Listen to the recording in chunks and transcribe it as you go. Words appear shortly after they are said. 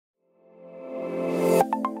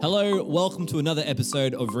Hello, welcome to another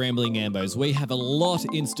episode of Rambling Ambos. We have a lot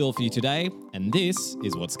in store for you today, and this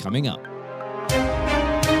is what's coming up.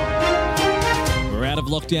 We're out of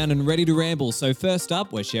lockdown and ready to ramble, so first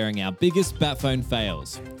up, we're sharing our biggest bat phone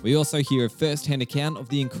fails. We also hear a first-hand account of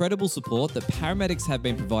the incredible support that paramedics have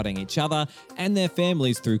been providing each other and their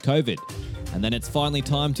families through COVID. And then it's finally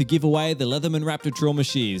time to give away the Leatherman Raptor Trauma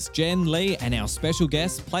Shears. Jen, Lee, and our special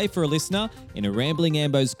guests play for a listener in a Rambling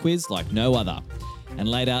Ambos quiz like no other. And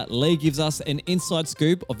later, Lee gives us an inside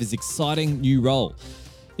scoop of his exciting new role.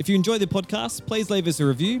 If you enjoy the podcast, please leave us a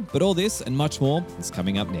review, but all this and much more is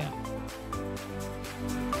coming up now.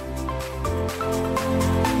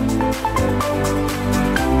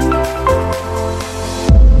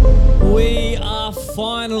 We are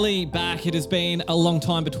finally back. It has been a long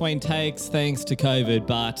time between takes thanks to COVID,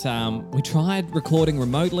 but we tried recording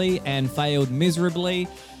remotely and failed miserably.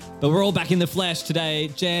 But we're all back in the flesh today.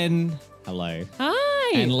 Jen, hello.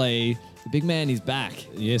 Hi. And Lee, the big man is back.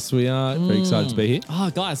 Yes, we are. Very excited to be here. Oh,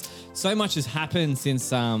 guys, so much has happened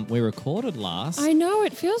since we recorded last. I know,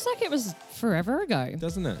 it feels like it was forever ago.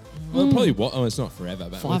 Doesn't it? Well, it probably what? Oh, it's not forever,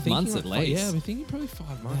 but 5 months at least. Yeah, we're thinking probably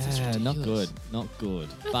 5 months. It's Yeah, not ridiculous. good. Not good.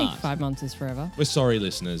 I think 5 months is forever. We're sorry,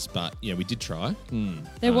 listeners, but yeah, we did try.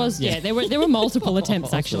 There were multiple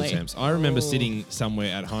attempts actually. Attempts. I remember sitting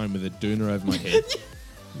somewhere at home with a doona over my head,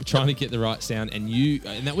 trying to get the right sound, and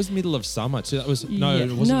that was middle of summer too. That was it wasn't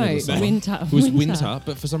middle of summer. winter. It was winter,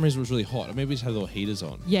 but for some reason it was really hot. Maybe we just had all heaters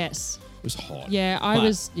on. Yes. It was hot. Yeah, But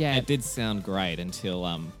it did sound great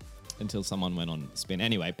until someone went on spin.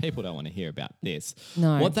 Anyway, people don't want to hear about this.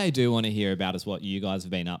 No. What they do want to hear about is what you guys have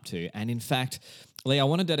been up to. And in fact, Lee, I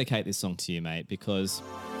want to dedicate this song to you, mate, because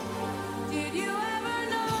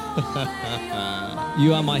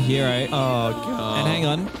you are my hero. Oh god. And hang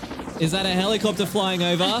on, is that a helicopter flying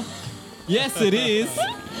over? Yes, it is.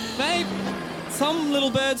 Mate, some little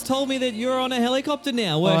birds told me that you're on a helicopter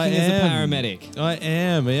now working as a paramedic. I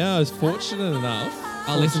am. Yeah, I was fortunate enough.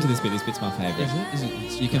 I'll listen to this bit. This bit's my favourite.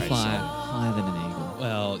 It's You can great fly song. higher than an eagle.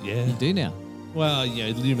 Well, yeah. You do now. Well, yeah,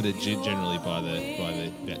 limited generally by the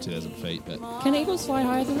about 2,000 feet, but Can eagles fly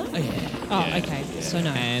higher than that? Oh, Yeah, okay. yeah. So no.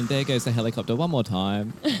 And there goes the helicopter one more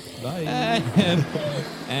time. bye.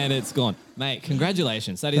 And it's gone. Mate,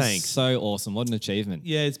 congratulations. That is Thanks. so awesome. What an achievement.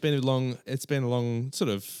 Yeah, it's been a long sort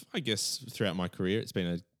of, I guess, throughout my career, it's been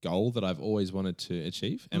a goal that I've always wanted to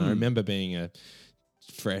achieve. And I remember being a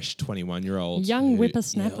fresh 21-year-old Young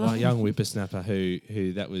whippersnapper. young whippersnapper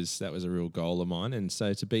who that was a real goal of mine. And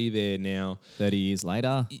so to be there now, 30 years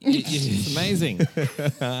later. It's amazing.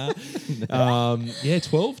 12 and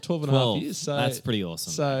a half years. So That's pretty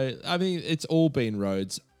awesome. So, I mean, it's all been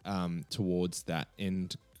roads towards that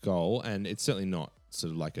end goal, and it's certainly not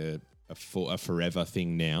sort of like a forever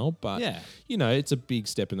thing now, but Yeah. it's a big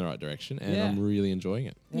step in the right direction, and Yeah. I'm really enjoying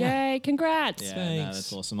it. Yay, congrats. Yeah, Thanks. no,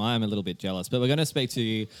 that's awesome. I am a little bit jealous, but we're going to speak to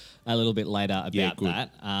you a little bit later about good.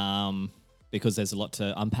 that because there's a lot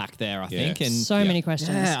to unpack there, I think. And So many questions.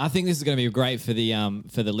 yeah, I think this is going to be great for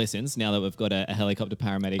the listens now that we've got a helicopter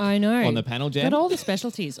paramedic I know. on the panel, Jen. But all the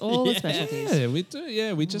specialties, the specialties. Yeah, we do.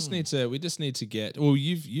 Yeah, we just need to get. Well,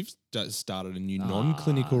 you've started a new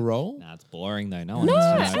non-clinical role. Nah, it's boring though. No one No,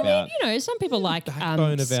 wants to know I about. mean, some people like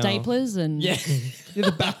backbone of our- staplers and Yeah. You're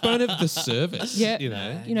the backbone of the service. yeah,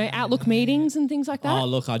 Outlook meetings and things like that. Oh,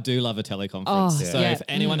 look, I do love a teleconference. Oh, So yeah. if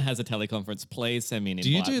anyone has a teleconference, please send me an Do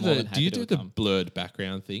you invite. do More the than happy to the come. blurred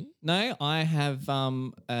background thing? No, I have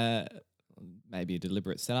maybe a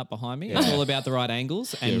deliberate setup behind me. It's all about the right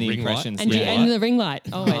angles and the ring light. impressions. and, Ring light. and the ring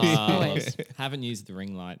light. Always. Haven't used the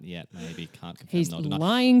ring light yet. Maybe can't confirm. He's nor deny.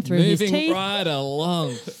 lying through his Moving teeth. right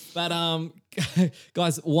along. But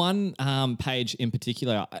guys, one page in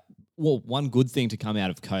particular. One good thing to come out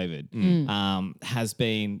of COVID has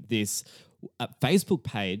been this Facebook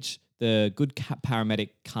page, the Good Paramedic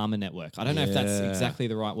Karma Network. I don't know if that's Yeah. exactly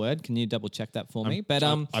the right word. Can you double check that for me? But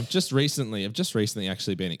I've just recently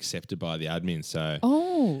actually been accepted by the admin. So,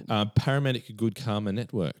 Oh, Paramedic Good Karma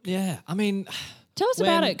Network. yeah, I mean, tell us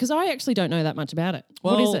about When- it, because I actually don't know that much about it.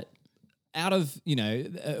 What is Well, it? out of,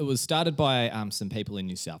 it was started by some people in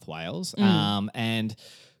New South Wales. And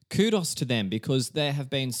kudos to them because there have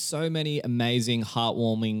been so many amazing,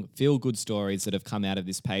 heartwarming, feel-good stories that have come out of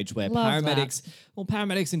this page where Love that.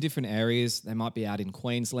 paramedics in different areas, they might be out in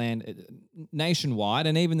Queensland, nationwide,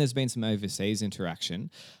 and even there's been some overseas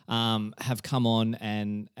interaction, have come on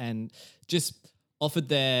and just offered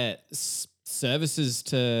their services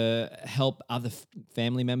to help other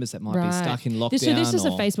family members that might be stuck in lockdown. So this is a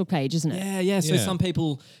Facebook page, isn't it? Yeah. So Yeah. some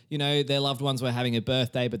people, their loved ones were having a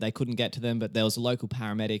birthday, but they couldn't get to them, but there was a local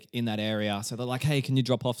paramedic in that area. So they're like, hey, can you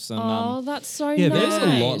drop off some... Oh, that's so Yeah, nice. there's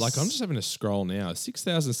a lot. Like I'm just having to scroll now.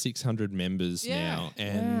 6,600 members now,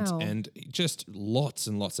 and Wow. and just lots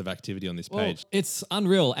and lots of activity on this Well, page. it's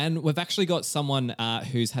unreal. And we've actually got someone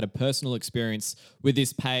who's had a personal experience with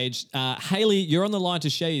this page. Hayley, you're on the line to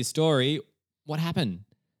share your story. What happened?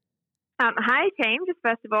 Hi, team. Just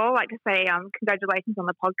first of all, I'd like to say congratulations on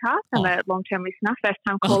the podcast. I'm a long-term listener,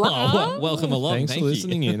 first-time caller. Welcome along. Thanks Thank for you.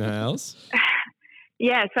 listening in, Hales.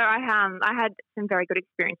 Yeah, so I had some very good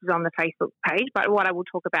experiences on the Facebook page, but what I will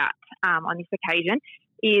talk about on this occasion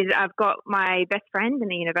is I've got my best friend in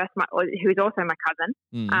the universe, who is also my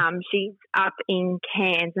cousin. She's up in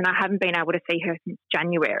Cairns, and I haven't been able to see her since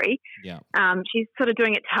January. Yeah. She's sort of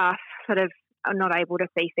doing it tough, sort of not able to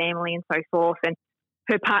see family and so forth, and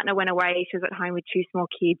her partner went away. She was at home with 2 small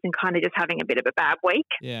kids and kind of just having a bit of a bad week.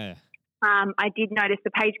 Yeah. I did notice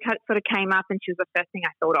the page sort of came up, and she was the first thing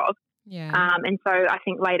I thought of. Yeah. And so I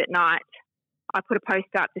think late at night, I put a post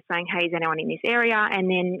up just saying, hey, is anyone in this area? And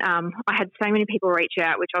then I had so many people reach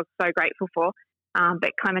out, which I was so grateful for.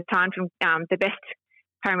 But Clementine from the best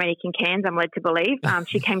paramedic in Cairns, I'm led to believe,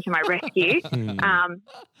 she came to my rescue.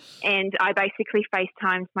 And I basically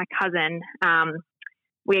FaceTimed my cousin.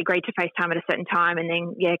 We agreed to FaceTime at a certain time, and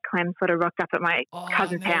then, Clem sort of rocked up at my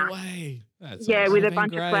cousin's house. Way. That's Yeah, awesome. with a Having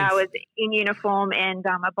bunch grace. of flowers in uniform and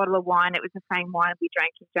a bottle of wine. It was the same wine we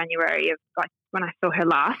drank in January of like when I saw her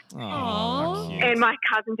last. Oh, cute. And my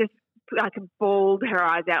cousin just like bawled her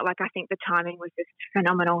eyes out. Like I think the timing was just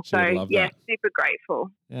phenomenal. She would So love yeah, that. super grateful.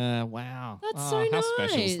 Wow. That's Oh, so nice. How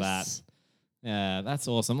special is that? Yeah, that's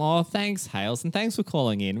awesome. Oh, thanks, Hales, and thanks for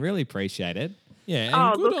calling in. Really appreciate it. Yeah, and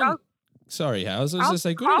Oh, good look, on. Sorry, Hales. I was I'll, going to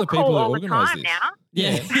say, good on I'll the people call who all the organise time this. now.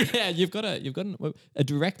 Yeah, you've got a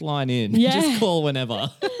direct line in. Yeah. Just call whenever.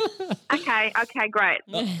 Okay, great.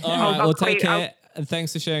 All right, I'll well, call take you. care, and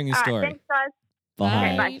thanks for sharing your All right, story. thanks, guys.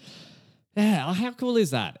 Bye. Bye. Yeah, how cool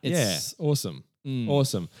is that? It's, Yeah, awesome.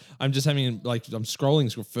 Awesome. I'm just having I'm scrolling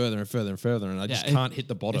further and further and further, and I just it- can't hit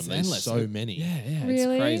the bottom. it's There's endless. so many. Yeah,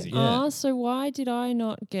 Really? it's crazy. Yeah. Oh, so why did I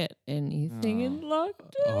not get anything in lockdown?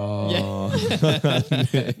 Oh, No,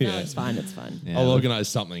 it's fine. It's fine. Yeah. I'll organise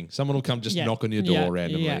something. Someone will come just Yeah. knock on your door Yeah.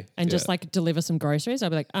 randomly. Yeah. And just like deliver some groceries. I'll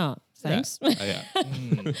be like, oh, thanks. Oh, yeah.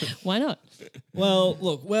 Why not? Well,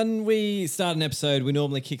 look, when we start an episode, we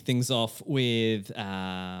normally kick things off with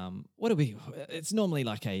what do we? It's normally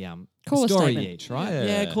like a Caller story statement. each, right? Yeah.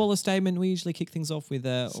 Yeah, call a statement. We usually kick things off with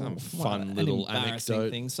Some an fun little embarrassing anecdote.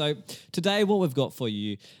 thing. So today, what we've got for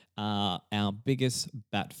you are our biggest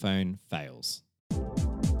bat phone fails.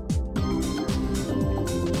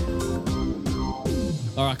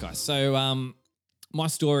 All right, guys. So my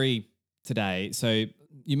story today. So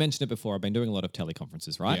you mentioned it before. I've been doing a lot of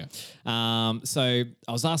teleconferences, right? So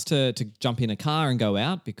I was asked to jump in a car and go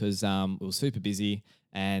out because we were super busy.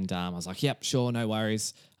 And I was like, yep, sure, no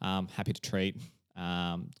worries. Happy to treat.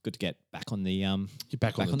 Good to get back on the You're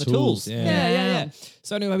back on the tools. tools. Yeah.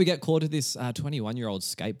 So anyway, we get called to this 21-year-old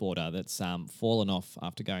skateboarder that's fallen off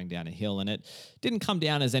after going down a hill, and it didn't come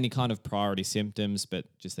down as any kind of priority symptoms, but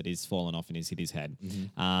just that he's fallen off and he's hit his head.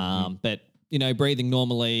 But breathing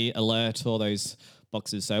normally, alert, all those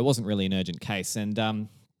boxes. So it wasn't really an urgent case. And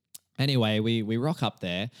anyway, we rock up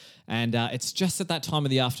there, and it's just at that time of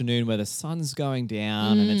the afternoon where the sun's going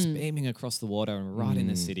down and it's beaming across the water and right in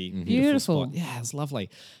the city. Beautiful. Spot. Yeah, it's lovely.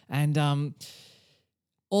 And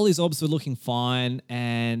all his obs were looking fine,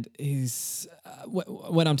 and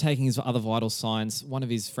when I'm taking his other vital signs, one of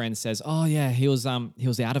his friends says, "Oh yeah, he was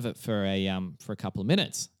out of it for a couple of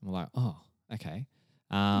minutes." And we're like, "Oh, okay."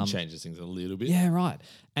 Changes things a little bit. Yeah, right.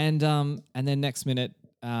 And then next minute,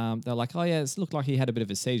 they're like, "Oh yeah, it looked like he had a bit of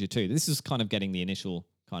a seizure too." This is kind of getting the initial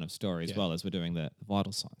kind of story as well as we're doing the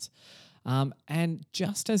vital signs. And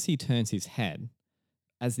just as he turns his head,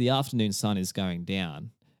 as the afternoon sun is going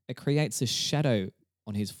down, it creates a shadow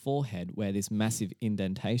on his forehead where this massive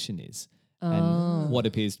indentation is, and what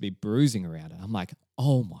appears to be bruising around it. I'm like,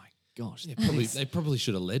 "Oh my gosh, They probably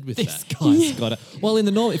should have led with this that. guy's got it." Well, in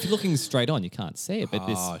the norm, if you're looking straight on, you can't see it, but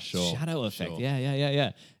this Sure, shadow effect, sure.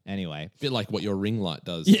 yeah. Anyway, Bit like what your ring light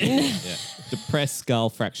does. yeah. Depressed skull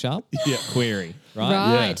fracture. Yeah. Query. Right.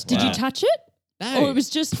 Right. Did Wow. you touch it? No. Or it was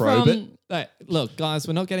just Probe from... it. No, look, guys,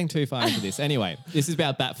 we're not getting too far into this. Anyway, this is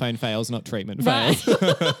about bat phone fails, not treatment Right. fails.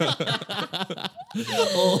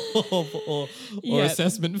 or Yeah.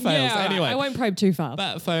 assessment fails. Yeah, all right. Anyway, I won't probe too far.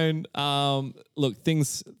 bat phone. Look,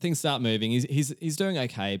 things start moving. He's doing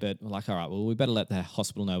okay, but we're like, all right, well, we better let the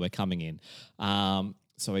hospital know we're coming in.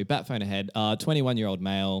 So we bat phone ahead. 21-year-old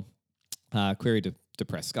male, query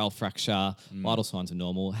depressed skull fracture, vital signs are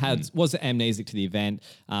normal. Was amnesic to the event.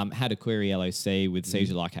 Had a query LOC with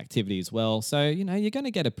seizure-like activity as well. So you're going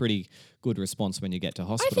to get a pretty good response when you get to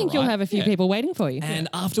hospital. I think you'll have a few people waiting for you. And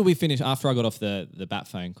after I got off the bat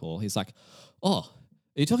phone call, he's like, "Oh,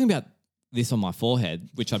 are you talking about this on my forehead?"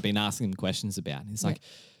 Which I've been asking him questions about. And he's like,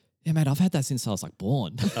 "Yeah, mate, I've had that since I was like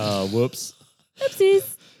born." Whoops.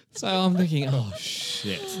 Oopsies. So I'm thinking, oh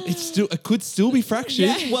shit. It could still be fractured.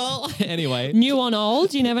 Yeah, well, anyway. New on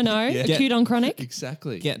old, you never know. Yeah. Acute on chronic.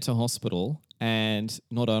 Exactly. Get to hospital, and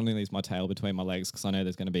not only is my tail between my legs because I know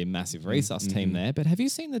there's going to be a massive resus team there, but have you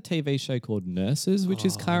seen the TV show called Nurses, which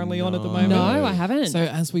is currently on at the moment? No, I haven't. So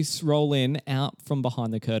as we roll in, out from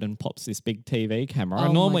behind the curtain pops this big TV camera. Oh And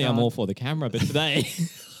my normally I'm God. all for the camera, but today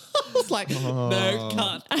I was like, no,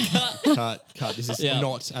 cut. This is Yeah.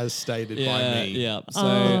 not as stated by me. Yeah. So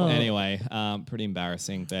Oh. anyway, pretty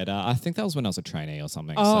embarrassing. But I think that was when I was a trainee or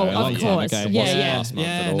something. Oh, so, of course. Okay. Yeah, Wasn't yeah. last month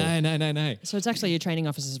at all. No. So it's actually your training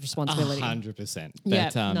officer's responsibility. 100%. Yeah,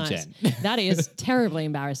 But, nice. Jen. That is terribly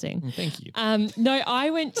embarrassing. Thank you. No, I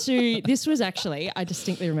went to, this was actually, I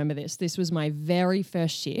distinctly remember this. This was my very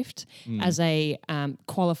first shift as a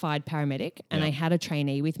qualified paramedic, and Yeah. I had a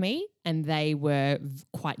trainee with me, and they were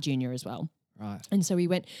quite junior as well. Right. And so we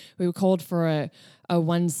were called for a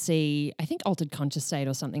 1C, I think altered conscious state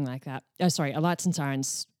or something like that. Oh, sorry, a lights and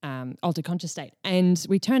sirens altered conscious state. And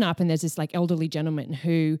we turn up and there's this like elderly gentleman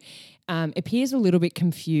who appears a little bit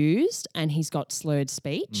confused and he's got slurred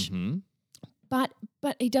speech. Mm-hmm.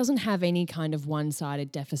 But he doesn't have any kind of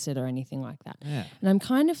one-sided deficit or anything like that. Yeah. And I'm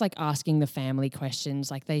kind of like asking the family questions.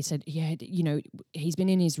 Like they said, yeah, he's been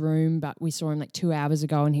in his room, but we saw him like 2 hours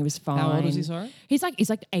ago and he was fine. How old is he, sorry? He's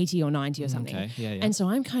like 80 or 90 or something. Okay, yeah. And so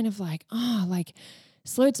I'm kind of like,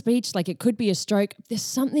 slurred speech, like it could be a stroke. There's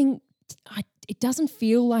something, it doesn't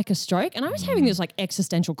feel like a stroke. And I was having this like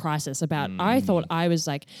existential crisis about, I thought I was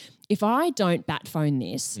like, if I don't bat phone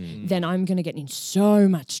this, then I'm going to get in so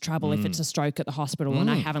much trouble if it's a stroke at the hospital and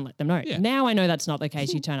I haven't let them know. Yeah. Now I know that's not the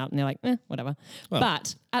case. You turn up and they're like, whatever.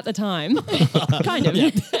 But at the time, kind of.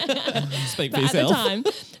 Speak But for at the yourself. time,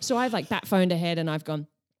 so I've like bat phoned ahead and I've gone,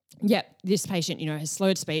 yep, this patient, has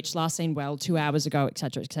slurred speech, last seen well 2 hours ago, et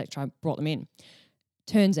cetera, brought them in.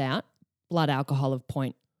 Turns out blood alcohol of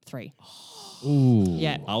 0.3. Ooh.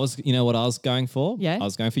 Yeah. You know what I was going for? Yeah. I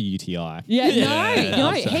was going for UTI. Yeah,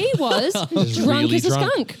 no, he was drunk really as a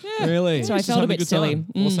drunk. skunk. Really? So I Just felt a having bit good silly.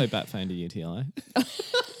 time. Also bat phone to UTI.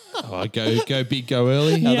 Oh, go big, go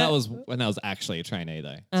early. No, that was when I was actually a trainee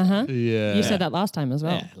though. Uh-huh. Yeah. You said that last time as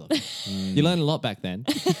well. Yeah, look. You learned a lot back then.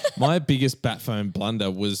 My biggest bat phone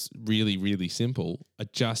blunder was really, really simple. I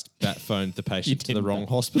just bat phoned the patient to the didn't wrong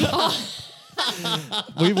hospital.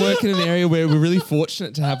 We work in an area where we're really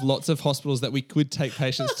fortunate to have lots of hospitals that we could take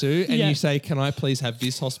patients to. And Yeah. you say, can I please have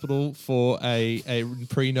this hospital for a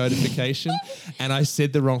pre-notification? And I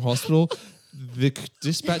said the wrong hospital. The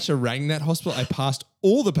dispatcher rang that hospital. I passed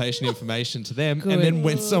all the patient information to them and then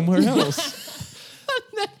went somewhere else.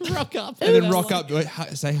 Rock up. And then rock up,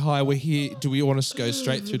 say, hi, we're here. Do we want to go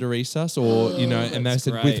straight through to resus? Or, and they That's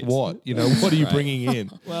said, great. with what? What are you bringing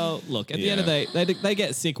in? Well, look, at the end of the day, they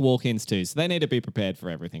get sick walk-ins too, so they need to be prepared for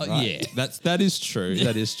everything, right? Yeah, that is true.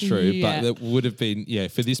 That is true. Yeah. But that would have been,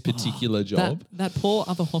 for this particular job. That poor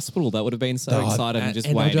other hospital that would have been so excited and just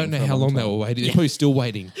and waiting. I don't know for a how long they time. were waiting. They're probably still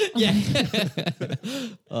waiting.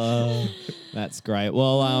 That's great.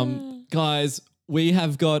 Well, guys, we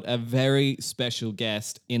have got a very special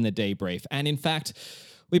guest in the debrief. And in fact,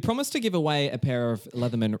 we promised to give away a pair of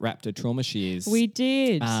Leatherman Raptor trauma shears. We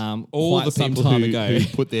did. All quite the some people time who ago.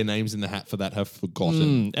 put their names in the hat for that have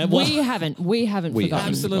forgotten. And well, we haven't forgotten.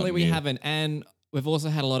 absolutely, we forgotten, yeah. haven't. And we've also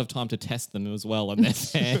had a lot of time to test them as well, and they're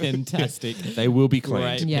fantastic. They will be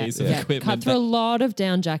cleaned. Great Yeah, piece of yeah. equipment. Cut through a lot of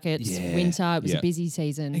down jackets. Yeah. Winter. It was Yeah. a busy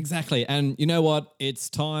season. Exactly. And you know what? It's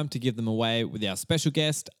time to give them away with our special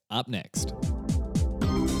guest up next.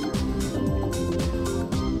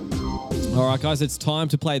 All right, guys, it's time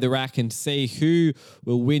to play the rack and see who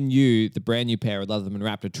will win you the brand new pair of Leatherman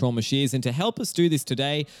Raptor trauma shears. And to help us do this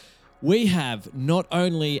today, we have not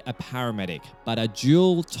only a paramedic, but a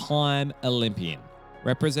dual-time Olympian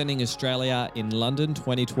representing Australia in London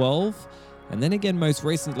 2012, and then again most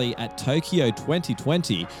recently at Tokyo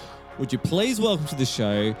 2020. Would you please welcome to the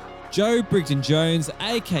show, Joe Brigden-Jones,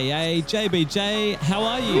 aka JBJ. How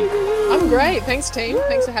are you? I'm great. Thanks, team.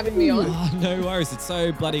 Thanks for having me on. Oh, no worries. It's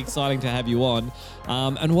so bloody exciting to have you on.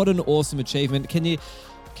 And what an awesome achievement. Can you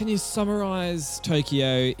summarize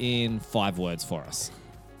Tokyo in 5 words for us?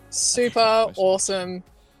 Super awesome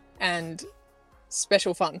and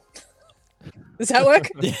special fun. Does that work?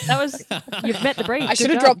 That was you've met the breed. I Good should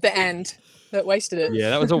have job. dropped the and. That wasted it. Yeah,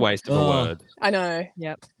 that was a waste of a Oh. word. I know.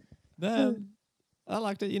 Yep. I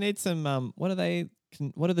liked it. You need some. What are they?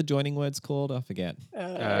 What are the joining words called? I forget.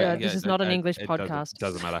 This is not an English it podcast.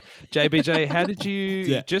 Doesn't matter. JBJ, how did you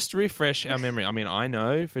Yeah. just refresh our memory? I mean, I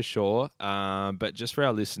know for sure, but just for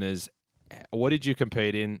our listeners, what did you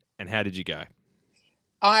compete in and how did you go?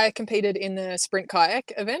 I competed in the sprint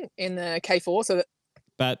kayak event in the K4, so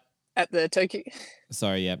But at the Tokyo.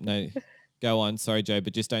 sorry, yeah, no. Go on. Sorry, Joe,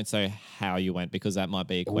 but just don't say how you went because that might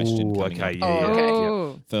be a question Ooh, coming okay, up yeah, Oh, okay.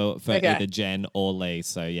 Oh. for Okay. either Jen or Lee.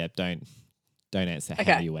 So yeah, don't answer how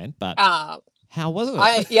Okay. you went. But how was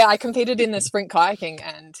it? I competed in the sprint kayaking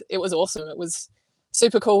and it was awesome. It was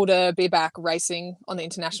super cool to be back racing on the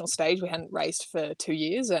international stage. We hadn't raced for 2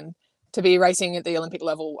 years, and to be racing at the Olympic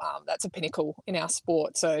level, that's a pinnacle in our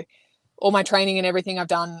sport. So all my training and everything I've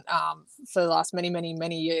done for the last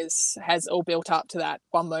many years has all built up to that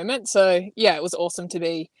one moment. So yeah, it was awesome to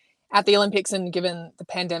be at the Olympics, and given the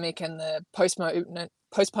pandemic and the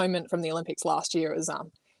postponement from the Olympics last year,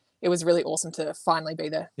 it was really awesome to finally be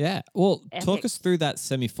there. Yeah. Well, talk Epic. us through that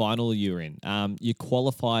semi-final you were in. You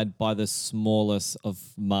qualified by the smallest of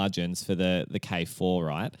margins for the K4,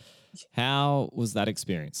 right? How was that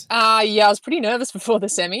experience? Yeah, I was pretty nervous before the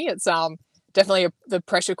semi. It's definitely the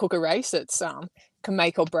pressure cooker race. It's can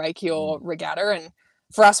make or break your regatta. And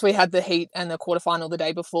for us, we had the heat and the quarterfinal the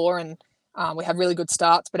day before, and we had really good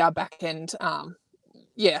starts, but our back end,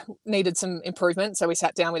 needed some improvement. So we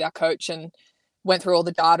sat down with our coach and went through all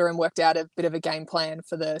the data and worked out a bit of a game plan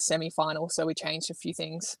for the semi-final. So we changed a few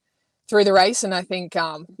things through the race. And I think,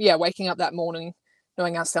 waking up that morning,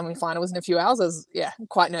 knowing our semi-final was in a few hours, I was,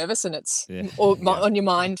 quite nervous, and it's on your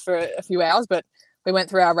mind for a few hours. But we went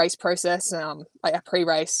through our race process, like our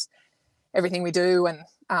pre-race, everything we do, and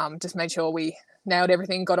just made sure we nailed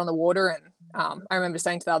everything, got on the water. And I remember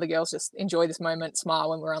saying to the other girls, just enjoy this moment, smile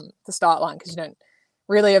when we're on the start line, because you don't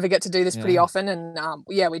really ever get to do this pretty often. And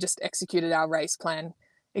we just executed our race plan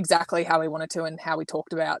exactly how we wanted to and how we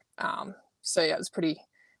talked about. It was pretty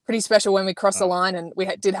special when we crossed the line, and we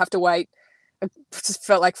did have to wait. It just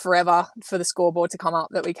felt like forever for the scoreboard to come up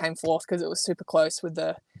that we came fourth, because it was super close with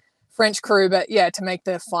the French crew. But yeah, to make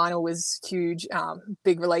the final was huge,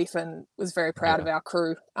 big relief, and was very proud of our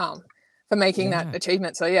crew for making that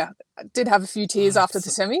achievement. So yeah, I did have a few tears after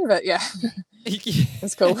the semi, but yeah,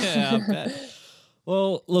 it's cool. Yeah, I bet.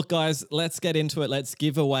 Well, look, guys, let's get into it. Let's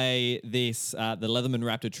give away this, the Leatherman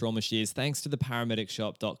Raptor Trauma Shears, thanks to the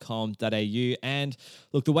paramedicshop.com.au. And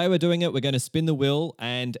look, the way we're doing it, we're going to spin the wheel,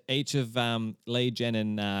 and each of Lee, Jen,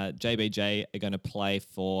 and JBJ are going to play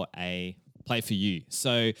for you.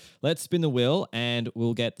 So let's spin the wheel, and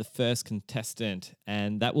we'll get the first contestant,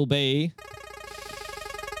 and that will be...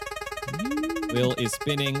 Wheel is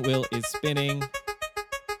spinning, wheel is spinning.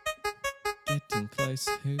 Getting close,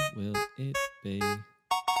 who will it be?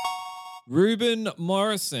 Ruben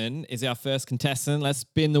Morrison is our first contestant. Let's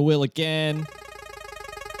spin the wheel again.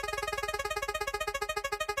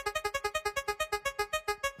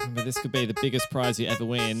 Remember, this could be the biggest prize you ever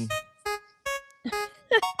win.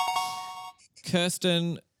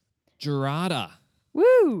 Kirsten Gerada.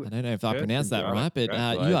 Woo! I don't know if I Kirsten pronounced that Gerada. right, but you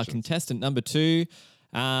are Congratulations. contestant number 2.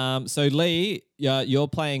 So Lee, you're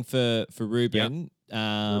playing for Ruben.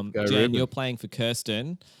 Let's go, Jen, Ruben. you're playing for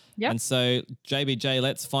Kirsten. Yep. And so JBJ,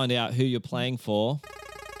 let's find out who you're playing for.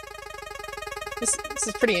 This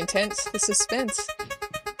is pretty intense, the suspense.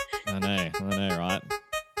 I know, right?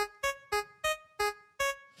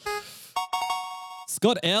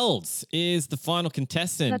 Scott Elds is the final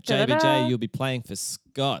contestant. Da-da-da-da. JBJ, you'll be playing for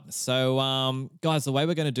Scott. So, guys, the way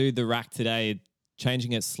we're going to do the rack today,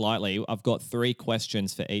 changing it slightly, I've got 3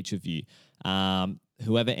 questions for each of you.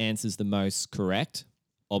 Whoever answers the most correct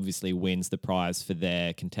obviously wins the prize for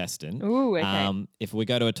their contestant. Ooh, okay. If we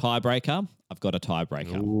go to a tiebreaker, I've got a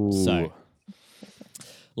tiebreaker. Ooh. So,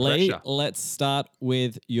 Lee, Pressure. let's start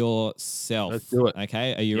with yourself. Let's do it.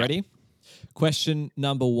 Okay, are you Yeah. ready? Question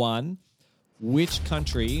number 1. Which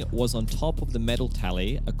country was on top of the medal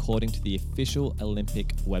tally according to the official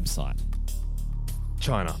Olympic website?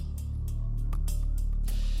 China.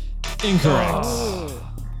 Incorrect.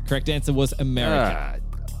 Correct answer was America.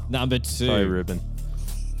 Ah, Number 2. sorry, Ruben.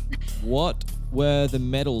 What were the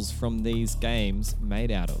medals from these games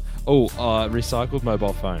made out of? Oh, recycled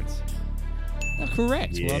mobile phones. Oh,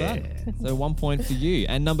 correct. Well done. So 1 point for you.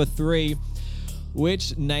 And number 3,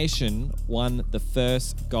 which nation won the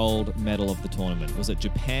first gold medal of the tournament? Was it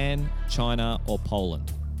Japan, China, or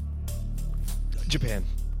Poland? Japan.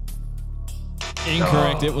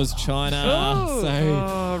 Incorrect. It was China. So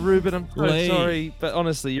Oh, Ruben, I'm so Lee. sorry. But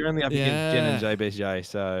honestly, you're only up against Jen and Yeah. JBJ,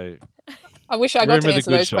 so I wish I got Room to with a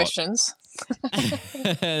answer good those shot. questions.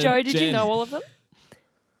 Joe, did you Jen. know all of them?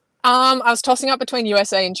 I was tossing up between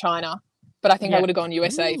USA and China, but I think I Yeah. would have gone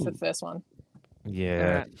USA for Ooh. the first one.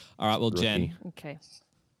 Yeah. All right, well, Rookie. Jen, Okay.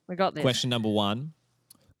 We got this. question number 1.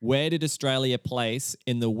 Where did Australia place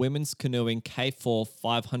in the women's canoeing K4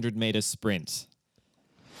 500-meter sprint?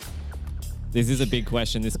 This is a big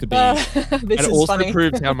question. This could be, This And is it also funny.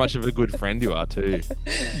 proves how much of a good friend you are too.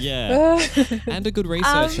 yeah, and a good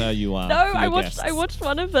researcher you are. No, for I your watched. guests. I watched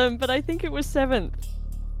one of them, but I think it was 7th.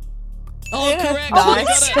 Oh, Yeah. correct.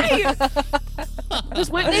 Nice. You got it.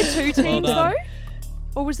 Weren't there 2 teams done. though,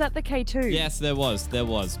 or was that the K2? Yes, there was. But,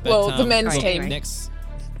 Well, the men's look, team. Next,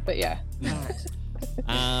 But yeah.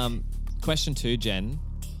 question 2, Jen.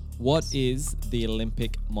 What is the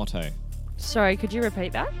Olympic motto? Sorry, could you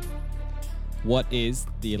repeat that? What is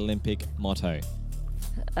the Olympic motto?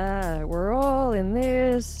 We're all in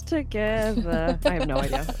this together. I have no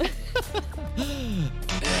idea. Correct.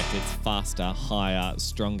 It's faster, higher,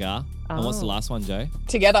 stronger. And what's the Oh. last one, Joe?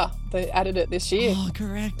 Together. They added it this year. Oh,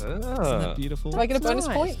 correct. Isn't Ah. that beautiful? Do I get a bonus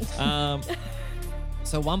Nice. point?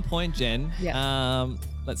 So 1 point, Jen. Yeah.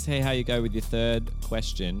 Let's see how you go with your third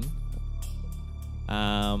question.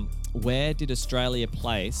 Where did Australia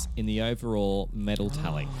place in the overall medal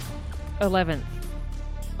tally? 11th.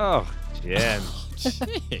 Oh, Jen.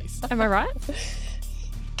 Jeez. Am I right?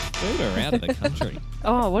 We were out of the country.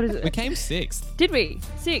 Oh, what is We it? came 6th. Did we?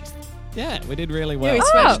 6th. Yeah, we did really well. we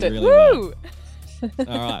smashed We it. did really well. Woo!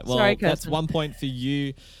 All right. Well, Sorry, that's Kirsten. 1 point for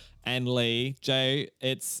you and Lee. Joe,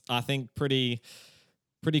 it's, I think, pretty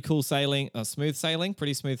cool sailing, smooth sailing,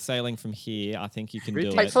 pretty smooth sailing from here. I think you can do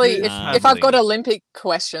it. Hopefully, if I've got Olympic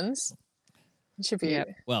questions, it should be Yep.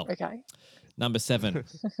 Well, okay. number 7.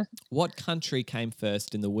 What country came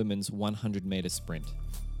first in the women's 100-meter sprint?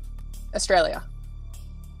 Australia.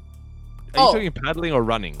 Are you Oh. talking paddling or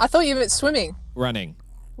running? I thought you meant swimming. Running.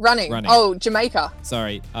 Running. Running. Oh, Jamaica.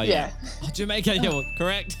 Sorry. Oh, Yeah. yeah. Oh, Jamaica. Yeah, well,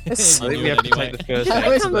 correct. I You I think knew we it have to anyway. take the first I answer.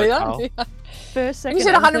 always believe Carl. that. Yeah. First, second. You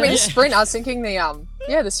said and 100 meter third. sprint. I was thinking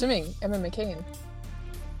the swimming. Emma McKeon.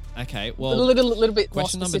 Okay. A Well, little bit more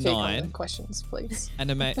question number specific on 9. the questions, please.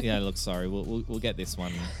 yeah, look, sorry. We'll get this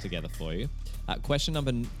one together for you. Question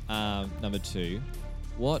number 2.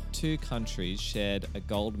 What 2 countries shared a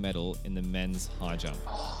gold medal in the men's high jump?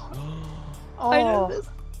 Oh, I know this.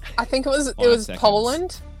 I think it was 5 seconds.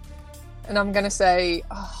 Poland, and I'm gonna say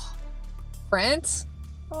France.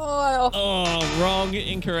 Oh, Oh, wrong,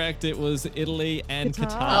 incorrect. It was Italy and Qatar.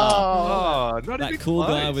 Qatar. oh. Oh, not That even cool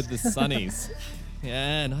guy close. with the sunnies.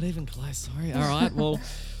 Yeah, not even close. Sorry. All right. Well,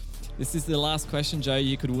 this is the last question, Joe.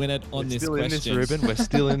 You could win it on We're this still question. in this, Ruben. We're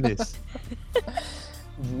still in this.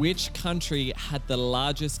 Which country had the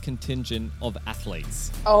largest contingent of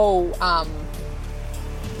athletes? Oh,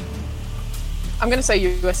 I'm gonna say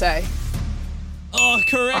USA. Oh,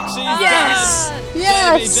 correct. She's Yes! done.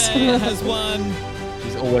 Yes! JBJ has won.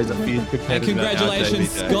 She's always a fierce competitor. And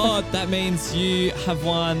congratulations, our JBJ. Scott. That means you have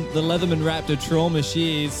won the Leatherman Raptor Trauma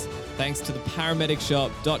Shears thanks to the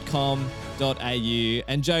paramedicshop.com.au.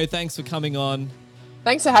 And Joe, thanks for coming on.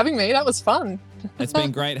 Thanks for having me. That was fun. It's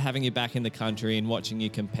been great having you back in the country and watching you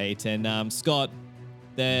compete. And Scott,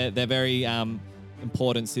 they're very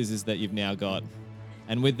important scissors that you've now got.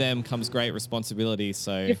 And with them comes great responsibility.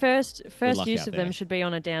 So Your first luck use out of there. them should be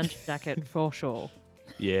on a down jacket for sure.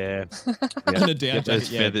 Yeah. On a down Get those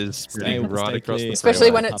jacket, yeah. feathers spreading Stay right across clear. the Especially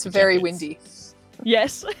freeway. when Puffer it's very jackets. windy.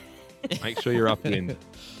 Yes. Make sure you're upwind.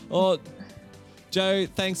 Oh, Joe,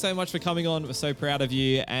 thanks so much for coming on. We're so proud of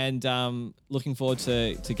you and looking forward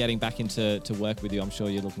to getting back into work with you. I'm sure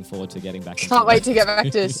you're looking forward to getting back into Can't wait work. to get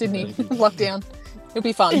back to Sydney. Lockdown. It'll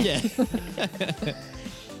be fun. Yeah.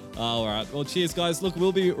 All right. Well, cheers, guys. Look,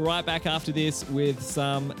 we'll be right back after this with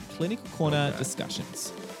some Clinical Corner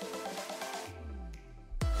discussions.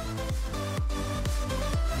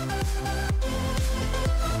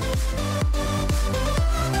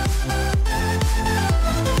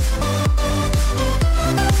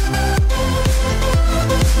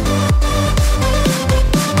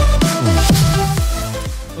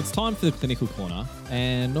 Well, it's time for the Clinical Corner,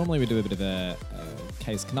 and normally we do a bit of a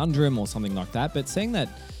case conundrum or something like that, but seeing that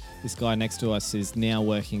this guy next to us is now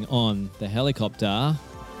working on the helicopter.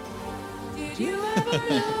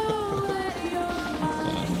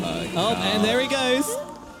 Oh, and there he goes.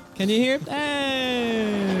 Can you hear him?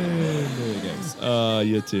 And there he goes. Oh,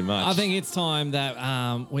 you're too much. I think it's time that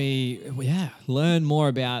we learn more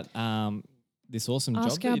about this awesome job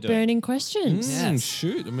Ask that our you're doing. burning questions. Yes.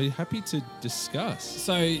 Shoot, I'm happy to discuss.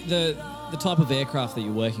 So the type of aircraft that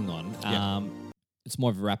you're working on, Yeah. it's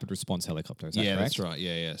more of a rapid response helicopter. Is that Yeah, correct? that's right.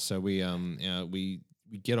 Yeah. So we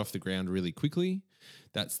get off the ground really quickly.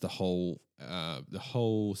 that's the whole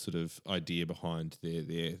sort of idea behind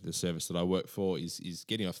the service that I work for is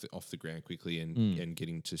getting off the ground quickly and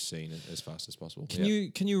getting to scene as fast as possible.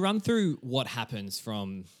 Can you run through what happens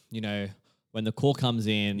from, when the call comes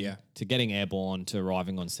in to getting airborne to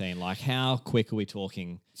arriving on scene? Like, how quick are we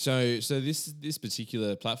talking? So this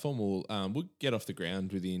particular platform will get off the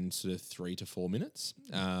ground within sort of 3 to 4 minutes.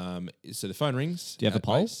 So the phone rings. Do you have a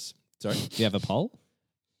poll? Sorry? Do you have a poll?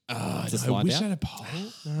 I slide wish out? I had a poll.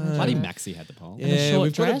 Bloody Maxi had the poll. And a short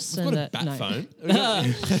we've got dress we've got a and bat no.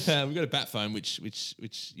 phone. We've got a bat phone, which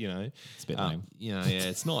It's a bit lame.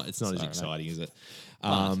 it's not as Sorry, mate. exciting, is it?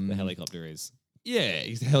 But the helicopter is. Yeah,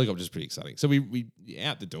 the helicopter's pretty exciting. So we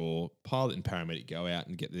out the door, pilot and paramedic go out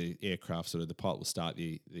and get the aircraft. Sort of the pilot will start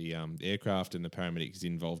the aircraft, and the paramedic is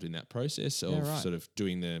involved in that process of sort of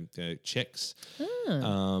doing the checks,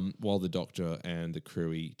 while the doctor and the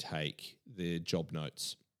crewie take the job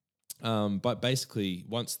notes. But basically,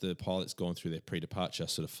 once the pilot's gone through their pre-departure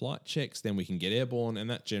sort of flight checks, then we can get airborne, and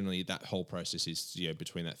that whole process is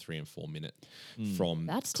between that 3 and 4 minute from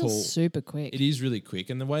That's still call. super quick. It is really quick,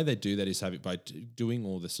 and the way they do that is have it by doing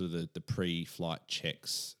all the sort of the pre-flight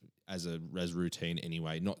checks as routine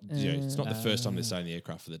anyway. Not it's not the first time they're staying in the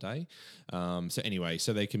aircraft for the day.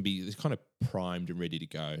 So they can be kind of primed and ready to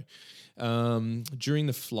go. During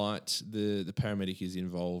the flight, the paramedic is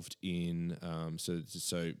involved in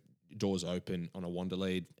so doors open on a wander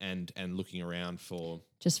lead and looking around for.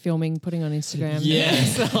 Just filming, putting on Instagram.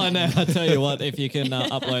 Yes, I know. I tell you what, if you can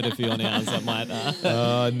upload a few on ours, that might.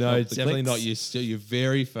 No, it's the definitely clicks. not. You're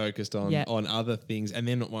very focused on Yeah. on other things, and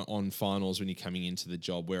then on finals when you're coming into the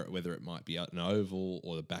job, whether it might be out an oval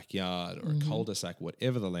or the backyard or a cul-de-sac,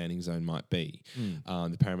 whatever the landing zone might be.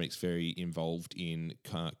 The paramedic's very involved in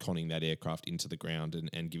conning that aircraft into the ground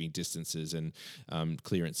and giving distances and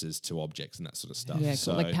clearances to objects and that sort of stuff. Yeah,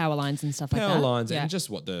 So like power lines and stuff like that. power lines Yeah. and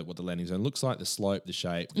just what the landing zone looks like, the slope, the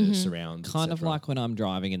shape, the surrounds, Kind of etc. like when I'm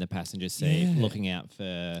driving in the passenger seat, looking out for.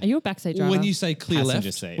 Are you a backseat driver? When you say clear Passenger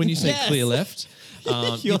left, seat. when you say Yes. clear left,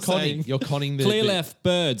 you're saying conning the clear the- left,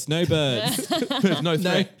 birds, no birds, no no,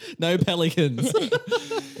 threat. no pelicans.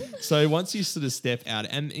 So once you sort of step out,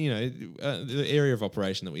 and the area of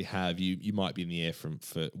operation that we have, you might be in the air for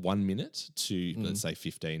 1 minute to let's say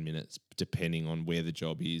 15 minutes, depending on where the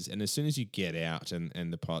job is. And as soon as you get out,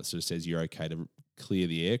 and the pilot sort of says you're okay to clear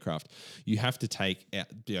the aircraft, you have to take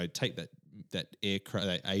that aircraft,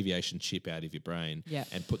 that aviation chip out of your brain, Yeah.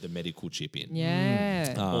 and put the medical chip in.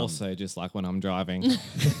 Yeah. Also, just like when I'm driving.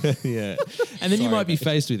 Yeah. And then you Sorry, might be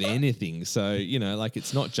faced with anything. So, like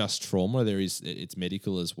it's not just trauma, it's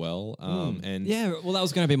medical as well. And Yeah, well, that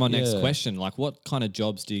was going to be my next Yeah. question. Like, what kind of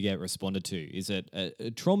jobs do you get responded to? Is it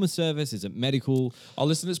a trauma service? Is it medical? Oh,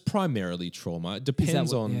 listen, it's primarily trauma. It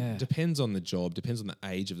depends what- on yeah. depends on the job, depends on the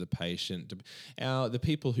age of the patient. The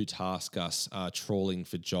people who task us are trawling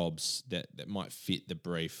for jobs that might fit the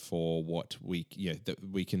brief for what that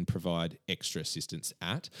we can provide extra assistance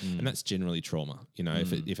at, and that's generally trauma.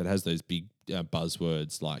 If it has those big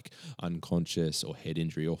buzzwords like unconscious or head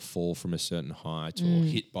injury or fall from a certain height or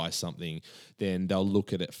hit by something, then they'll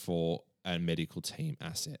look at it for a medical team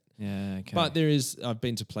asset. Yeah, okay. But I've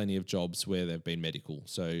been to plenty of jobs where they've been medical,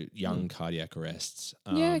 so young cardiac arrests.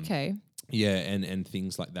 Yeah, okay. Yeah, and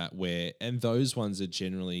things like that and those ones are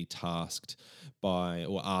generally tasked by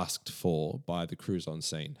or asked for by the crews on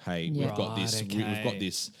scene. Hey, Yeah. we've got this. Right, We've got okay.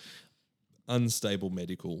 this unstable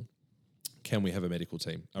medical. Can we have a medical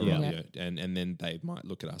team? Yeah. And then they might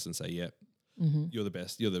look at us and say, "Yeah, Mm-hmm. you're the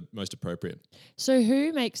best. You're the most appropriate." So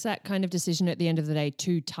who makes that kind of decision at the end of the day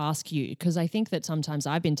to task you? Because I think that sometimes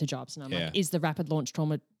I've been to jobs and I'm Yeah. like, is the rapid launch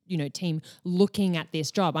trauma team looking at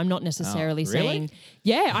this job? I'm not necessarily really? saying,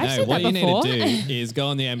 yeah, I've no, said what that you before. need to do is go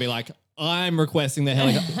on there and be like, I'm requesting the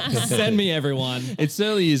helicopter. Send me everyone. It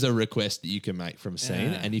certainly is a request that you can make from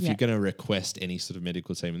scene. Yeah. And if Yeah. you're going to request any sort of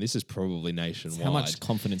medical team, and this is probably nationwide. How much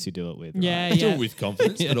confidence you do it with. Yeah, right? Do yeah. it with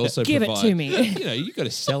confidence, but also Give it provide, to me. You got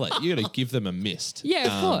to sell it. You got to give them a mist. Yeah,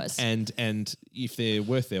 of course. And if they're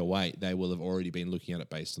worth their weight, they will have already been looking at it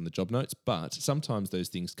based on the job notes. But sometimes those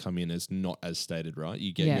things come in as not as stated, right?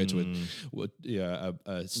 You Yeah. go to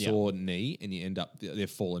a sore knee, and you end up they've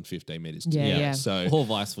fallen 15 meters. Yeah, together. yeah. So Or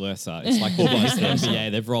vice versa. It's like the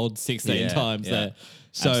NBA. They've rolled 16 times. yeah. They're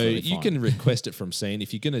So absolutely you fine. can request it from scene.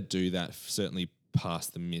 If you're going to do that, certainly pass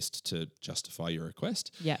the mist to justify your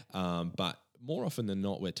request. Yeah. But more often than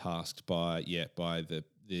not, we're tasked by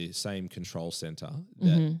the same control center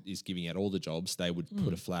that is giving out all the jobs. They would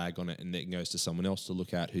put a flag on it, and it goes to someone else to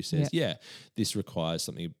look at who says, yeah, this requires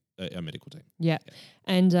something. A medical team. Yeah.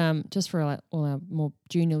 And just for all our more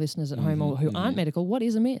junior listeners at home or who aren't medical, what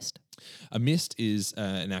is a mist? A MIST is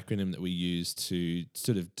an acronym that we use to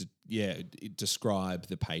sort of describe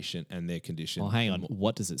the patient and their condition. Well, hang on.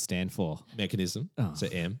 What does it stand for? Mechanism. Oh. So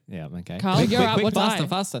M. Yeah, okay. Carl, you're up. What's I?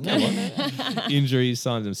 Faster. No, what? Injuries,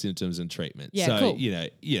 signs and symptoms, and treatment. Yeah, so cool.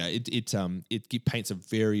 it paints a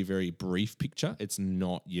very, very brief picture. It's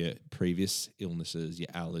not your previous illnesses, your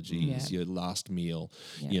allergies, your last meal.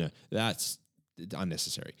 Yeah. That's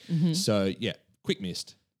unnecessary. Mm-hmm. So quick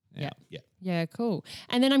MIST. Yeah. Yeah. Yeah, cool.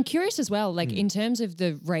 And then I'm curious as well, like in terms of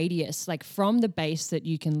the radius, like from the base that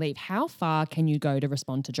you can leave, how far can you go to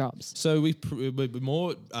respond to jobs? So we're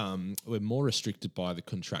more restricted by the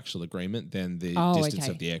contractual agreement than the distance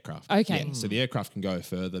of the aircraft. Okay. Yeah, so the aircraft can go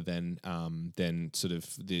further than sort of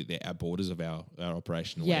our borders of our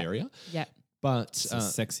operational area. Yeah. But It's a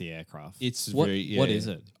sexy aircraft. it's what, very What is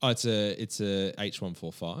it? Oh, it's a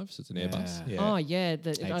H145, so it's an Airbus. Yeah. Yeah. Oh yeah,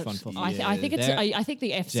 H145. I think it's There- I think the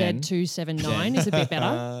Jen. FZ279 is a bit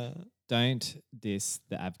better. Don't diss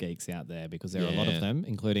the ab geeks out there because there are a lot Yeah. of them,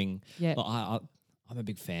 including. Yeah. Well, I'm a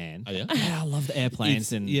big fan. Oh, yeah? I love the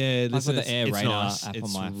airplanes and I've I've got the Air Radar nice. app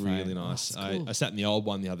It's on my phone. really Oh, nice. it's cool. I sat in the old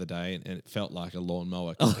one the other day and it felt like a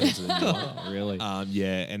lawnmower compared to the new one. Oh, really?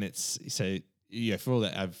 And it's so for all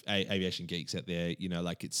the aviation geeks out there,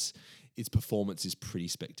 like its performance is pretty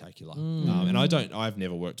spectacular. And I've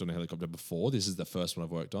never worked on a helicopter before. This is the first one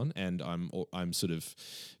I've worked on, and I'm sort of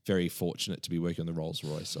very fortunate to be working on the Rolls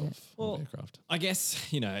Royce of aircraft. I guess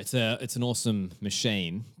it's an awesome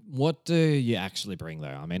machine. What do you actually bring though?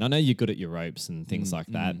 I mean, I know you're good at your ropes and things like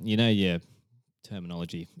that. You know your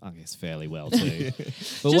terminology, I guess, fairly well too. But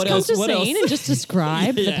Just what come else? to What scene else? and just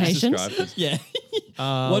describe the patient. Yeah.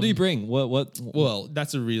 What do you bring? What? Well,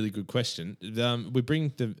 that's a really good question. We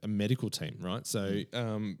bring a medical team, right? So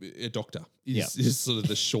a doctor is sort of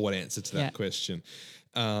the short answer to that Yeah. question.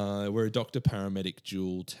 We're a doctor paramedic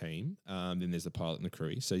dual team. Then there's the pilot and the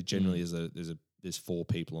crew. So generally, there's 4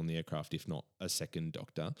 people on the aircraft, if not a second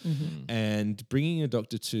doctor. And bringing a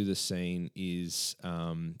doctor to the scene is,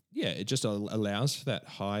 it just allows for that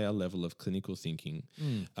higher level of clinical thinking.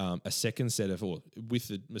 A second set of,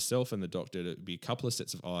 with myself and the doctor, to be a couple of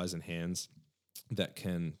sets of eyes and hands that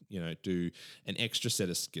can, do an extra set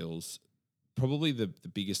of skills. Probably the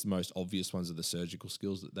biggest, most obvious ones are the surgical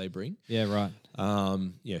skills that they bring. Yeah, right.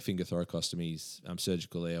 Finger thoracostomies,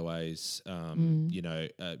 surgical airways,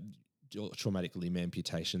 traumatic limb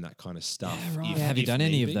amputation, that kind of stuff. Yeah, right. if- Have you if done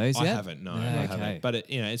any need of be. those I yet? haven't. No, No, I okay. haven't. But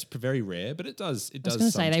it's very rare. But it does. It I was does.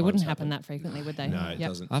 going to say they wouldn't sometimes happen that frequently, would they? No, it Yep.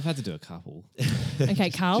 doesn't. I've had to do a couple. Okay,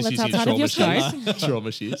 Carl, Just that's using outside of your trauma scope. shears.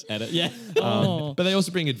 Trauma shears. Edit. Yeah. Oh. But they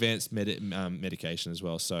also bring advanced medication as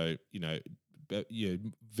well. So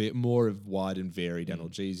more of wide and varied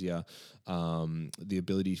analgesia, the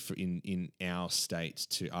ability for in our state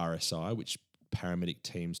to RSI, which paramedic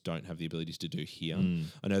teams don't have the abilities to do here.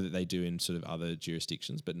 I know that they do in sort of other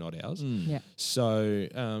jurisdictions, but not ours. Yeah. So,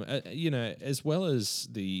 as well as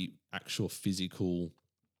the actual physical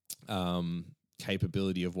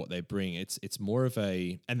capability of what they bring, it's more of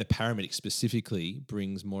and the paramedic specifically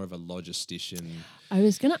brings more of a logistician. I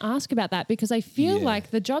was going to ask about that because I feel Yeah.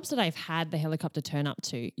 like the jobs that I've had the helicopter turn up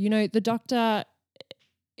to, the doctor,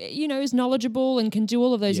 is knowledgeable and can do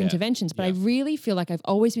all of those Yeah. interventions. But I really feel like I've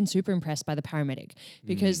always been super impressed by the paramedic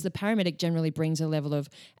because the paramedic generally brings a level of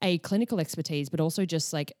clinical expertise, but also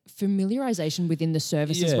just like familiarization within the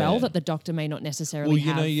service as well Yeah. that the doctor may not necessarily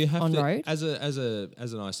you have on to, road. as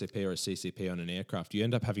an ICP or a CCP on an aircraft, you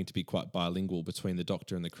end up having to be quite bilingual between the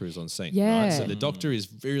doctor and the crews on scene. Yeah. Right? So the doctor is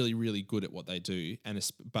really, really good at what they do,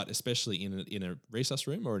 but especially in a resus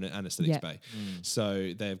room or in an anaesthetics Yeah. bay.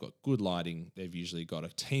 So they've got good lighting. They've usually got a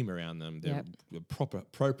team around them. They're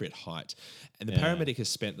appropriate height. And the paramedic has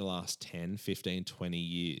spent the last 10, 15, 20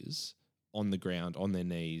 years on the ground, on their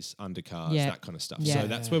knees, under cars, that kind of stuff. Yeah. So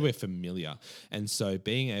that's where we're familiar. And so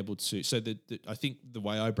being able to, I think the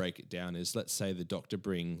way I break it down is, let's say the doctor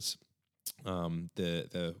brings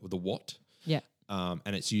the watt. Yeah.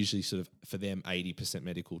 And it's usually sort of for them 80%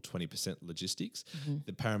 medical, 20% logistics.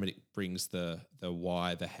 The paramedic brings the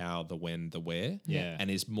why, the how, the when, the where, and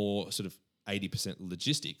is more sort of 80%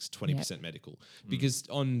 logistics, 20% medical. Because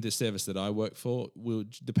on the service that I work for,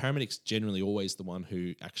 the paramedic's generally always the one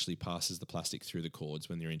who actually passes the plastic through the cords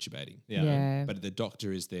when they're intubating. Yeah. But the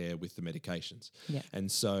doctor is there with the medications. Yeah.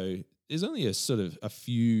 And so there's only a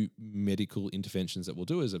few medical interventions that we'll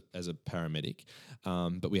do as a paramedic,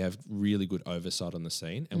 but we have really good oversight on the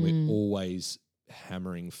scene, and we're always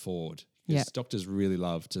hammering forward. Because doctors really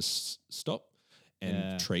love to stop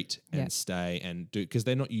and treat and stay and do, because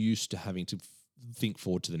they're not used to having to think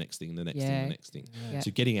forward to the next thing, the next thing, the next thing. Yeah.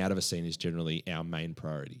 So getting out of a scene is generally our main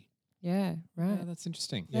priority. Yeah, right. Yeah, that's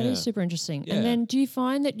interesting. That is Yeah. super interesting. Yeah. And then do you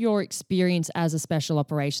find that your experience as a special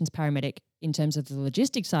operations paramedic in terms of the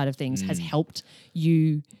logistics side of things has helped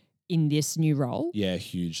you in this new role? Yeah,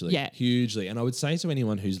 hugely. Yeah. Hugely. And I would say to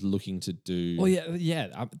anyone who's looking to do Well,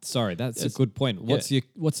 yeah. Sorry, that's Yes. a good point. What's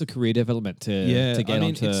the career development to get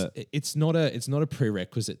onto? it's not a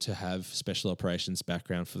prerequisite to have special operations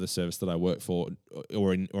background for the service that I work for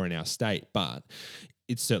or in our state, but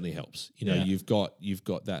it certainly helps. You know, Yeah. you've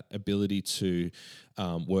got that ability to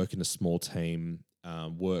work in a small team,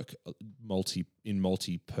 work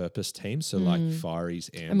multi-purpose teams, so like fireys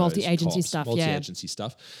and multi-agency stuff, yeah. multi-agency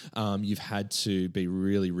stuff. You've had to be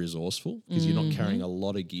really resourceful because you're not carrying a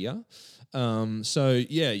lot of gear. So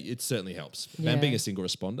yeah, it certainly helps. Yeah. And being a single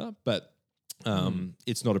responder, but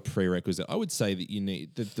it's not a prerequisite. I would say that you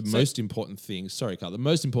need the most important thing. Sorry, Carl. The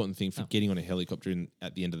most important thing for getting on a helicopter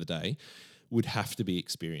at the end of the day would have to be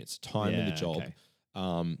experience, time in the Yeah, job.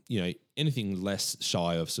 okay. You know, anything less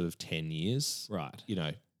shy of sort of 10 years, Right. you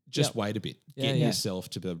know, just Yep. wait a bit. Yeah, Get yeah. yourself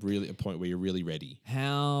to a point where you're really ready.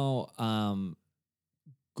 How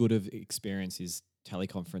good of experience is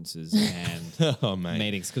teleconferences and Oh, mate.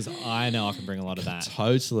 meetings? Because I know I can bring a lot of that.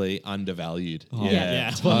 Totally undervalued. Oh, yeah,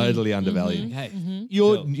 yeah. totally undervalued. Hey.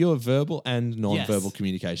 Your verbal and non-verbal Yes.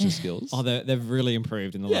 communication skills. Oh, they've really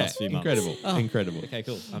improved in the last few months. incredible, Oh. incredible. Okay,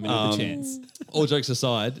 cool. I'm in with a chance. All jokes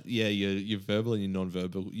aside, yeah, your verbal and your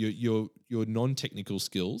non-verbal, your non-technical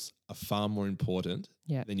skills are far more important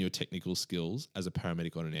Yeah. than your technical skills as a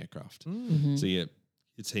paramedic on an aircraft. Mm-hmm. So yeah,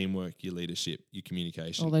 your teamwork, your leadership, your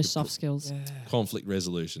communication, All those your soft skills. conflict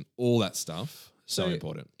resolution, all that stuff, so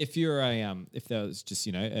important. If you're if there was just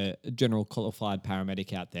a general qualified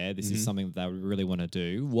paramedic out there, this is something that they would really want to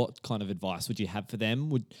do. What kind of advice would you have for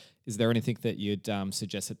them? Is there anything that you'd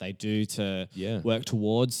suggest that they do to work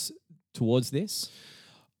towards this?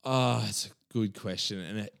 It's a good question.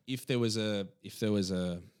 And if there was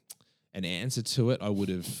an answer to it, I would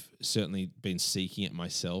have certainly been seeking it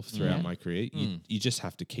myself throughout my career. You just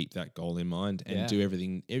have to keep that goal in mind and do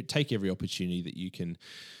everything. Take every opportunity that you can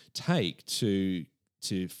take to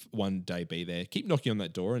one day be there. Keep knocking on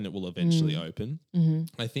that door, and it will eventually open.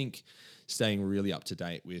 I think staying really up to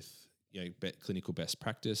date with clinical best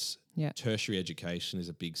practice. Yeah. Tertiary education is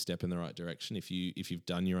a big step in the right direction. If you've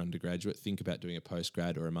done your undergraduate, think about doing a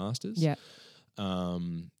postgrad or a master's. Yeah.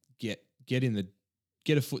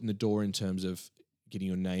 Get a foot in the door in terms of getting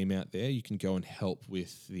your name out there. You can go and help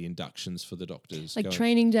with the inductions for the doctors, Like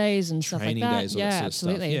training days and stuff like training that. days, all Yeah, that sort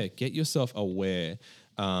absolutely. of stuff. Yeah, get yourself aware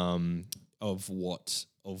of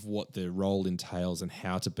what the role entails and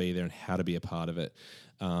how to be there and how to be a part of it.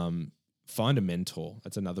 Find a mentor.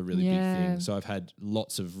 That's another really big Yeah. thing. So I've had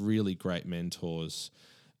lots of really great mentors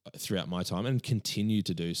throughout my time and continue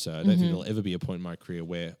to do so. I don't think there'll ever be a point in my career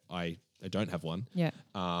where I don't have one. Yeah.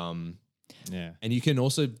 Yeah. And you can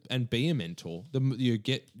also be a mentor. You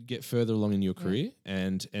get further along in your career,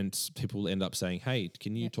 and people end up saying, "Hey,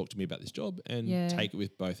 can you talk to me about this job?" And take it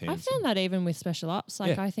with both hands. I found that even with special ops.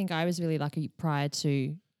 Like I think I was really lucky prior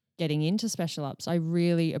to getting into special ops. I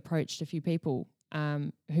really approached a few people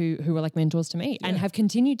who were like mentors to me and have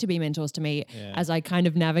continued to be mentors to me as I kind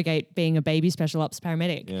of navigate being a baby special ops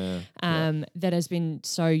paramedic. That has been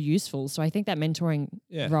so useful. So I think that mentoring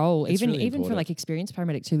role, It's even really for important. like experienced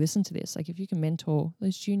paramedics who listen to this, like if you can mentor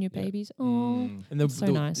those junior babies, And so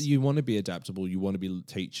nice. You want to be adaptable. You want to be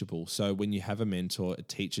teachable. So when you have a mentor, it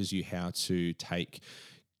teaches you how to take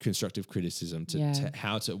constructive criticism,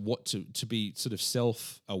 to be sort of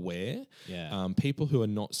self-aware. People who are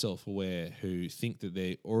not self-aware, who think that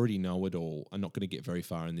they already know it all, are not going to get very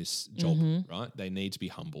far in this job, right? They need to be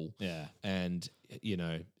humble. And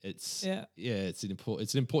it's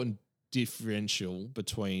an important differential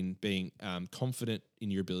between being confident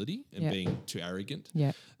in your ability and being too arrogant.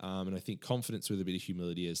 And I think confidence with a bit of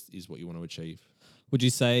humility is what you want to achieve. Would you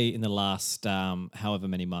say in the last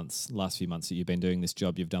last few months that you've been doing this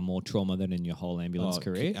job, you've done more trauma than in your whole ambulance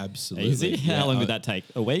career? Absolutely. Easy? Yeah, How long did that take?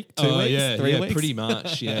 A week? 2 weeks? 3 weeks? Pretty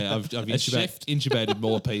much. Yeah, I've shift. intubated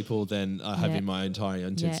more people than I have Yeah. in my entire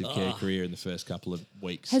intensive care career in the first couple of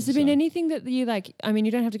weeks. Has there been anything that you like? I mean,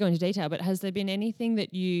 you don't have to go into detail, but has there been anything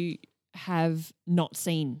that you have not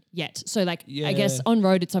seen yet? So, like, I guess on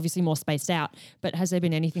road, it's obviously more spaced out, but has there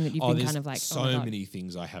been anything that you've been there's kind of like, so oh my God. many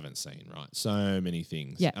things I haven't seen, right? So many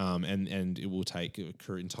things. Yeah. And it will take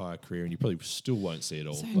entire career, and you probably still won't see it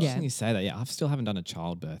all. So but- interesting you say that. Yeah, I still haven't done a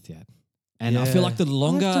childbirth yet. And I feel like the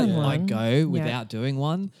longer done I one. go without doing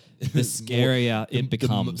one, the scarier it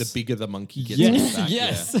becomes. The bigger the monkey gets. Yes, on the back.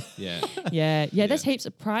 yes. Yeah. Yeah. There's heaps.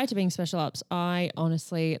 Prior to being special ops, I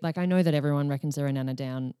honestly, like, I know that everyone reckons they're a Nana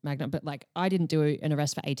Down magnet, but like, I didn't do an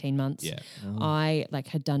arrest for 18 months. Yeah. I like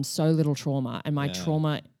had done so little trauma, and my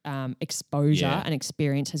trauma exposure Yeah. and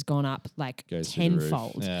experience has gone up like Goes through the roof.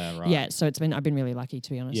 tenfold. Yeah, right. Yeah. So I've been really lucky, to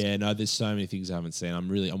be honest. Yeah, no, there's so many things I haven't seen.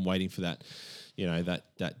 I'm waiting for that,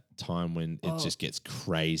 that time when it just gets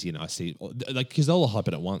crazy and I see, like, because they'll all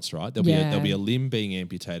happen at once, right? There'll be a limb being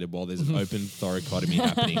amputated while there's an open thoracotomy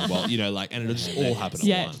happening, while, and it'll just all happen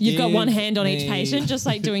at once. You've got one Give hand on each me- patient, just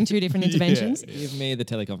like doing two different interventions. Give me the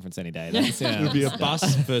teleconference any day. That's, It'll be a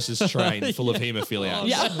bus versus train full of haemophilia.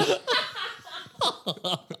 Yeah.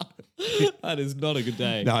 that is not a good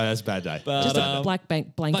day. No, that's a bad day. But, Just a black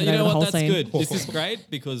blanket But you over know the what? whole That's scene. good. This is great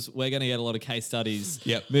because we're going to get a lot of case studies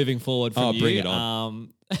Yep. moving forward from Oh, you. bring it on.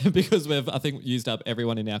 Because we've, I think, used up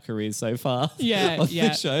everyone in our careers so far Yeah, on yeah.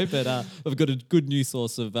 the show. But we've got a good new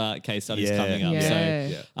source of case studies Yeah. coming up. Yeah.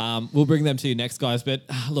 So we'll bring them to you next, guys. But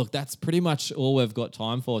look, that's pretty much all we've got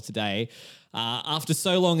time for today. After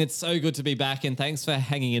so long, it's so good to be back, and thanks for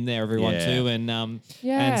hanging in there, everyone, Yeah. too, and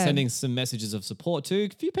sending some messages of support too.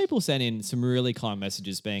 A few people sent in some really kind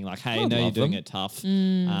messages, being like, "Hey, I know you're love doing them. it tough."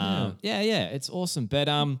 Yeah, it's awesome. But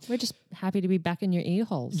We're just happy to be back in your ear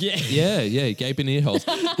holes. Yeah, gaping ear holes.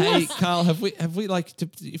 Hey, Carl, have we like,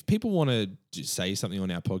 if people want to say something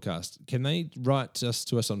on our podcast, can they write to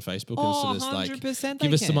us on Facebook Oh, and sort of 100%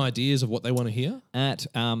 give they us some can. ideas of what they want to hear? at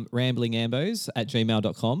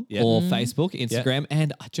ramblingambos@gmail.com Yeah. or Facebook, Instagram.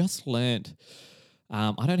 And I just learned,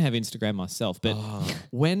 I don't have Instagram myself, but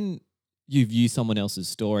when you view someone else's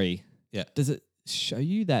story, Yeah. does it show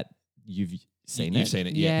you that you've seen You've it? seen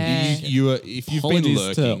it, Yeah. You are, if you've been Apologies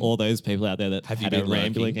lurking, to all those people out there that Have you had been a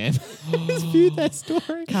rambling lurking? ambos viewed their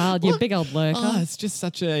story. Carl, you big old lurker. Oh, it's just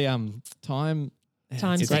such a time.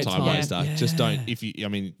 Time's it's great a time time. waster. Just don't. If you, I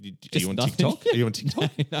mean, are Just you on nothing. TikTok? Are you on TikTok?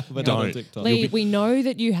 No, we're not Don't. on TikTok. Lee, we know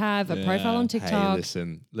that you have a profile on Hey, TikTok.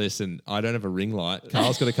 listen. I don't have a ring light.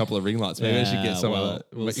 Carl's got a couple of ring lights. Maybe I should get some well,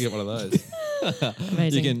 of that. Get one of those.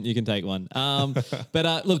 Amazing. You can take one.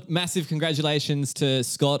 But look, massive congratulations to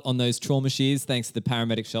Scott on those trauma shears. Thanks to the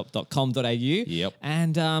paramedicshop.com.au. Yep.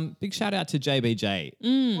 And big shout out to JBJ,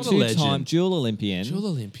 What a two-time legend. dual Olympian. Dual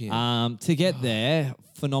Olympian. To get there,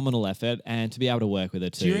 phenomenal effort, and to be able to work with her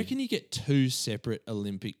too. Do you reckon you get two separate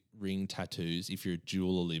Olympic ring tattoos if you're a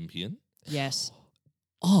dual Olympian? Yes.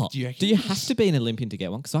 Oh, Do you reckon- do you have to be an Olympian to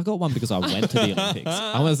get one? Because I got one because I went to the Olympics.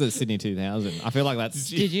 I was at Sydney 2000. I feel like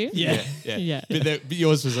that's... Did you? Yeah. Yeah. But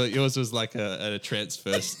yours was like a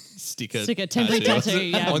transfer sticker. Sticker, temporary tattoo,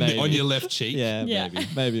 yeah. on your left cheek. Yeah, Yeah.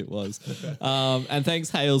 maybe it was. And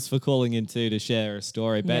thanks, Hales, for calling in too to share a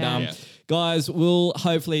story. But Yeah. guys, we'll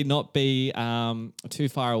hopefully not be too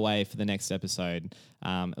far away for the next episode.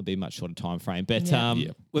 It'll be a much shorter time frame. But Yeah.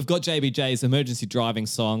 we've got JBJ's emergency driving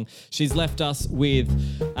song. She's left us with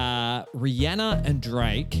Rihanna and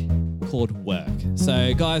Drake called Work.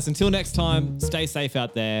 So guys, until next time, stay safe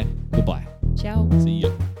out there. Goodbye. Ciao. See ya.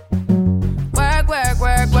 Work, work,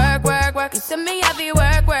 work, work, work, work. You see me happy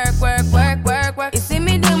work, work, work, work, work, work. You see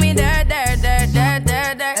me do me dirt, dirt, dirt, dirt,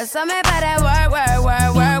 dirt, dirt. There's something about that work, work,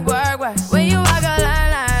 work, work, work, work.